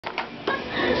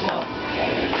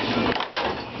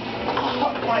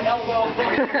my elbow.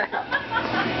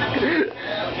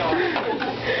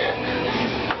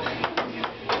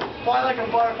 Fly like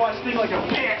a butterfly, sting like a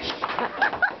bitch.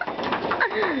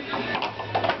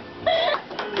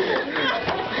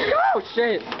 Oh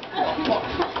shit!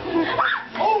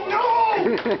 Oh no!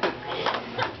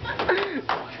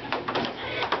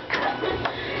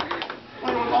 I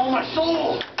want all my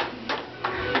soul.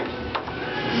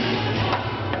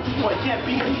 Oh, I can't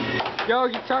beat it. Yo,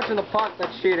 you touching the puck?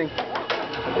 That's cheating.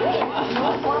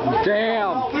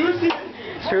 Damn. Oh, Lucy.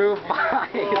 2-5.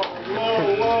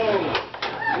 Whoa.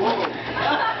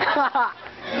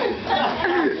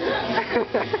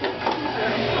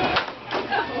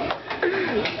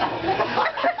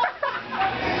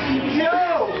 Yo!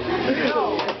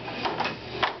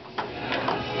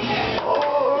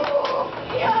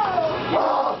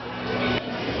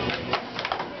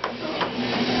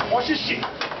 Watch this shit.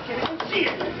 Can't even see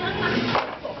it.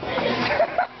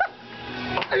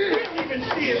 Can't even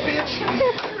see it, bitch.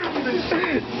 Can't even see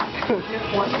it.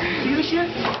 What? See the shit?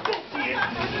 Don't see it.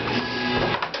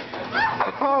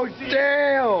 Oh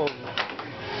damn!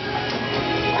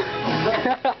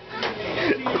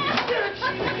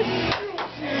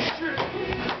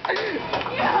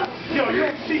 Yo, you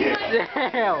don't see it.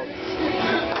 Damn!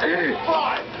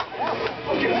 5.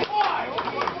 Okay, 5.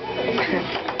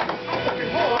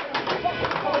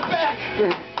 Coming back.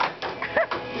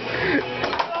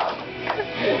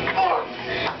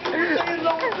 Saying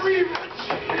no 3, bitch.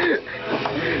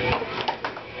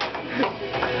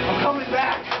 I'm coming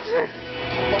back.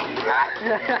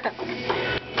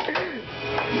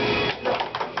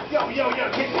 Yo,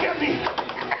 get me.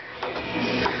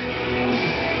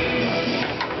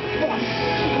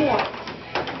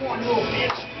 Come on, little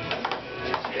bitch.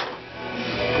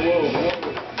 Whoa.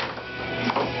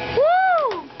 Woo!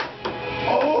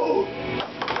 Oh!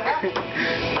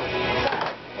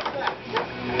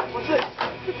 What's this?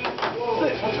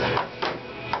 What's that?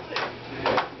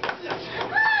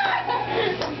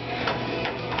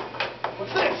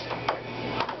 What's this?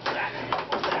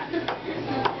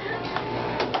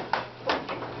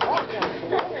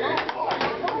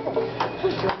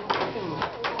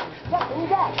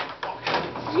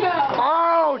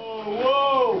 Oh!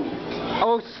 Whoa!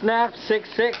 Oh snap!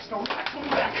 6-6. Come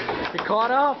back. You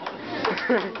caught up?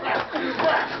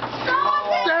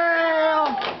 Damn!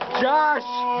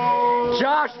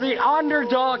 Josh, the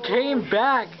underdog came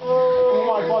back. Oh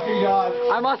my fucking god.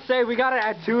 I must say, we got it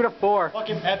at 2-4.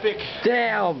 Fucking epic.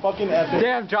 Damn. Fucking epic.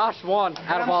 Damn, Josh won.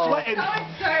 Out of all.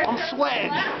 I'm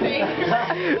sweating.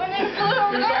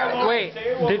 Wait,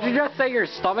 did you just say your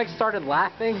stomach started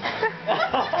laughing?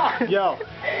 Yo.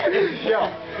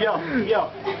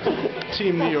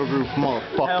 Team Neogroove,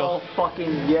 motherfucker. Hell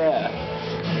fucking yeah.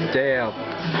 Damn.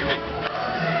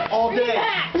 All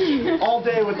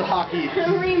day with the hockey.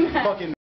 Fucking